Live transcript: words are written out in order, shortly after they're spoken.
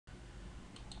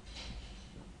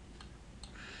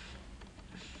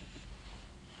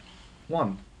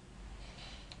1.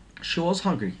 She was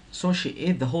hungry, so she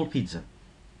ate the whole pizza.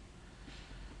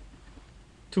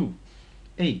 2.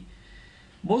 A.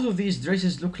 Both of these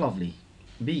dresses look lovely.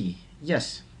 B.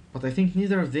 Yes, but I think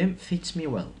neither of them fits me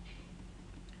well.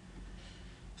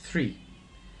 3.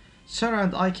 Sarah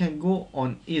and I can go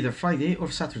on either Friday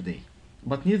or Saturday,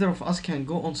 but neither of us can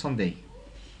go on Sunday.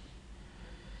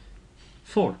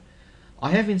 4.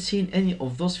 I haven't seen any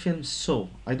of those films, so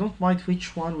I don't mind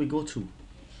which one we go to.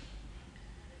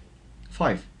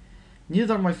 5.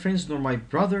 Neither my friends nor my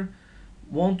brother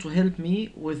want to help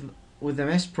me with the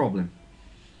mess problem.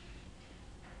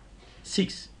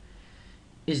 6.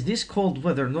 Is this cold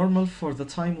weather normal for the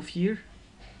time of year?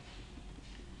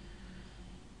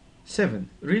 7.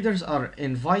 Readers are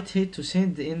invited to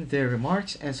send in their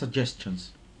remarks and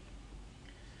suggestions.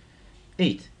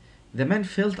 8. The man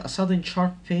felt a sudden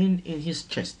sharp pain in his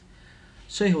chest,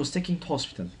 so he was taken to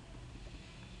hospital.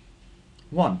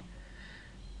 1.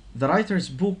 The writer's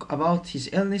book about his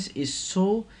illness is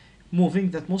so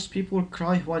moving that most people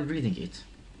cry while reading it.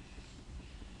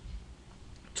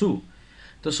 2.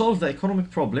 To solve the economic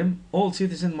problem, all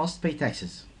citizens must pay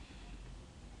taxes.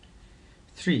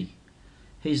 3.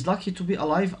 He is lucky to be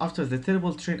alive after the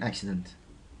terrible train accident.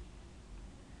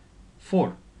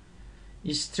 4.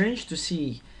 It's strange to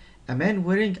see a man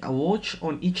wearing a watch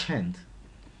on each hand.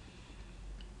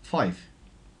 5.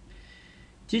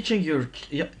 Teaching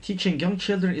young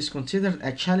children is considered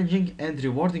a challenging and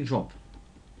rewarding job.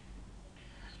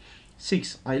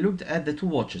 6. I looked at the two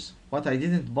watches, but I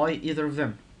didn't buy either of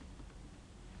them.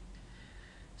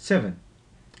 7.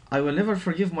 I will never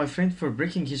forgive my friend for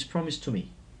breaking his promise to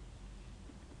me.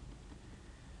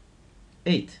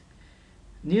 8.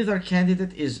 Neither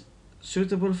candidate is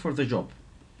suitable for the job.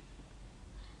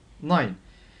 9.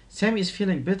 Sam is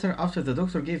feeling better after the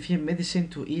doctor gave him medicine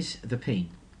to ease the pain.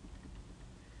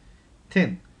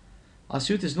 10.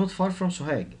 Asyut is not far from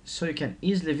Sohag, so you can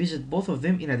easily visit both of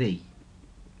them in a day.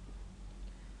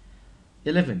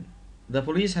 11. The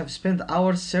police have spent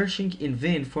hours searching in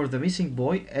vain for the missing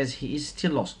boy as he is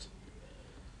still lost.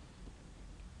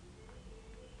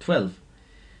 12.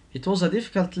 It was a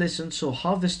difficult lesson, so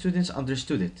half the students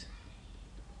understood it.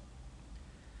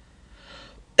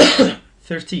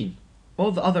 13.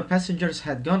 All the other passengers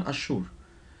had gone ashore.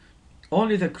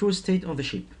 Only the crew stayed on the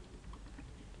ship.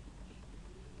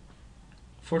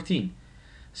 14.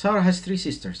 Sarah has 3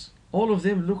 sisters. All of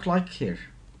them look like her.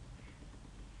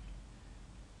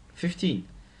 15.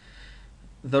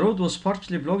 The road was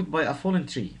partially blocked by a fallen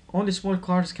tree. Only small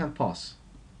cars can pass.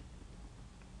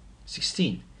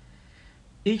 16.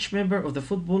 Each member of the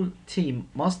football team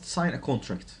must sign a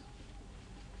contract.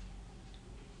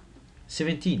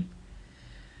 17.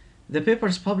 The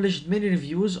papers published many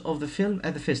reviews of the film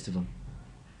at the festival.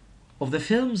 Of the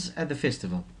films at the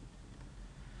festival.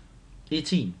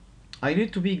 18. I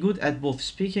need to be good at both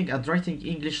speaking and writing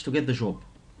English to get the job.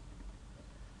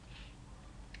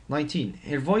 19.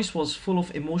 Her voice was full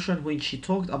of emotion when she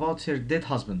talked about her dead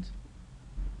husband.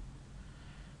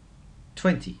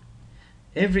 20.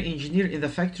 Every engineer in the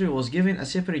factory was given a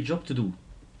separate job to do.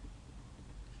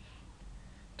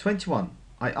 21.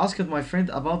 I asked my friend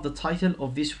about the title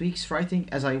of this week's writing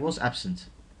as I was absent.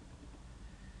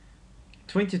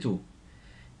 22.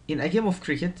 In a game of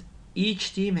cricket,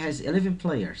 each team has 11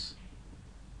 players.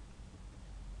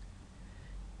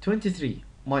 23.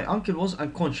 My uncle was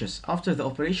unconscious after the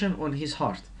operation on his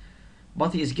heart,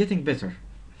 but he is getting better.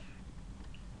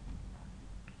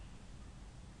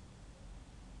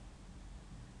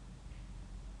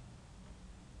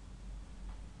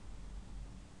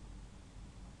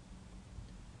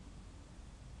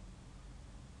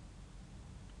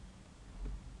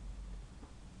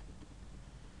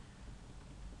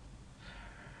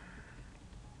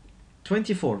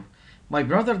 24. My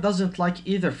brother doesn't like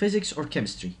either physics or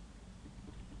chemistry.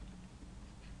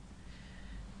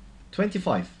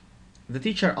 25. The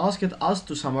teacher asked us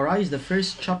to summarize the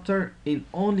first chapter in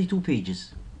only 2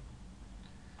 pages.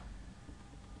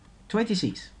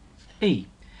 26. A.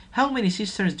 How many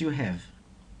sisters do you have?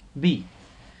 B.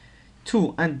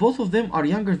 2, and both of them are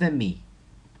younger than me.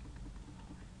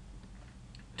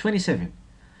 27.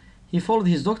 He followed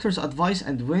his doctor's advice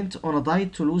and went on a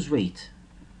diet to lose weight.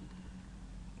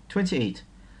 28.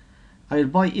 I will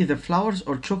buy either flowers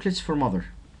or chocolates for mother.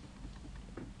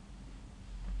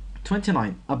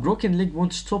 29. A broken leg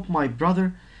won't stop my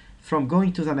brother from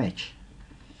going to the match.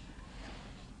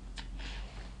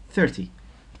 30.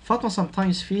 Fatma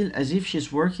sometimes feels as if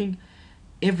she's working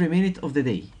every minute of the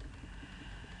day.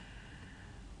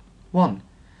 1.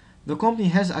 The company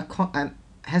has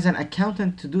an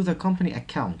accountant to do the company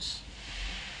accounts.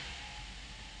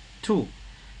 2.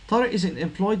 Tara isn't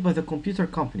employed by the computer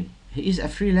company. He is a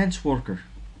freelance worker.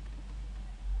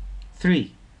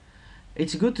 3.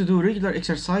 It's good to do regular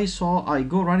exercise, so I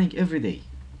go running every day.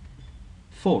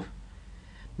 4.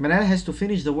 Manal has to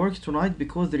finish the work tonight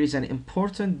because there is an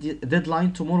important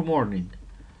deadline tomorrow morning.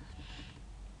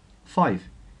 5.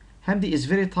 Hamdi is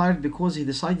very tired because he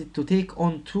decided to take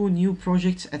on 2 new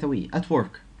projects at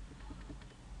work.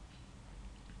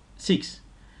 6.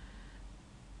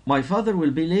 My father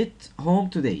will be late home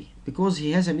today because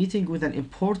he has a meeting with an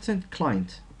important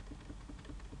client.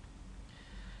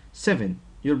 7.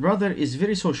 Your brother is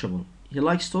very sociable. He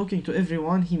likes talking to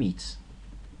everyone he meets.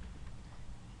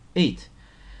 8.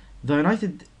 The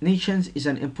United Nations is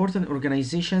an important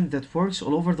organization that works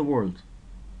all over the world.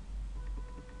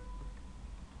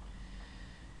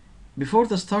 Before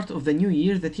the start of the new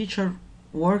year, the teacher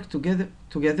worked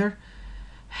together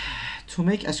to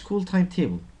make a school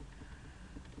timetable.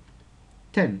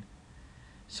 10.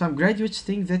 Some graduates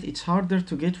think that it's harder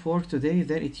to get work today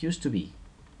than it used to be.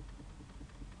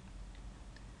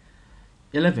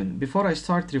 11. Before I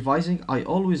start revising, I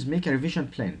always make a revision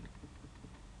plan.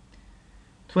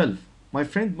 12. My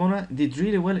friend Mona did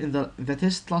really well in the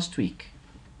test last week.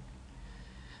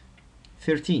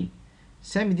 13.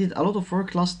 Sammy did a lot of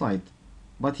work last night,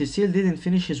 but he still didn't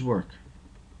finish his work.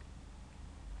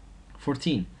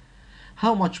 14.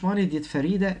 How much money did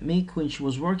Farida make when she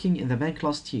was working in the bank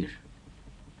last year?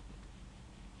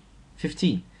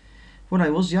 15. When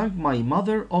I was young, my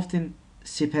mother often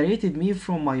separated me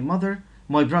from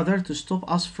my brother to stop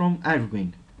us from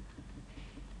arguing.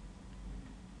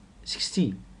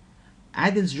 16.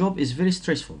 Adil's job is very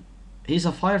stressful. He is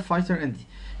a firefighter and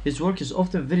his work is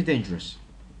often very dangerous.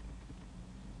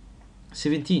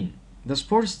 17. The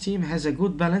sports team has a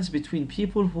good balance between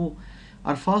people who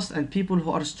are fast and people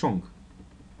who are strong.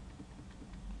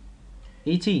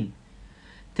 18.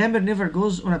 Tamer never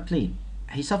goes on a plane.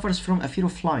 He suffers from a fear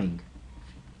of flying.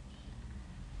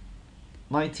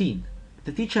 19.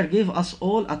 The teacher gave us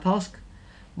all a task.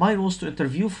 Mine was to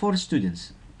interview 4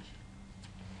 students.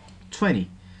 20.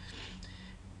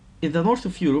 In the north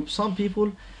of Europe, some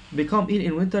people become ill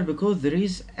in winter because there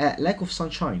is a lack of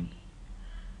sunshine.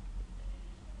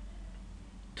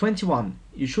 21.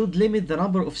 You should limit the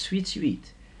number of sweets you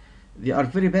eat. They are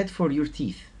very bad for your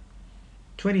teeth.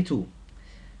 22.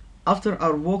 After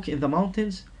our walk in the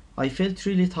mountains, I felt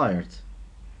really tired.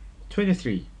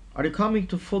 23. Are you coming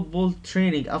to football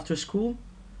training after school?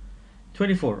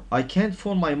 24. I can't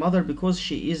phone my mother because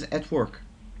she is at work.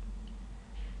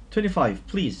 25.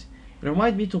 Please,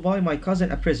 remind me to buy my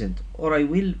cousin a present or I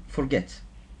will forget.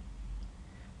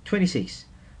 26.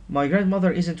 My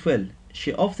grandmother isn't well.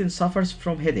 She often suffers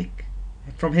from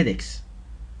headaches.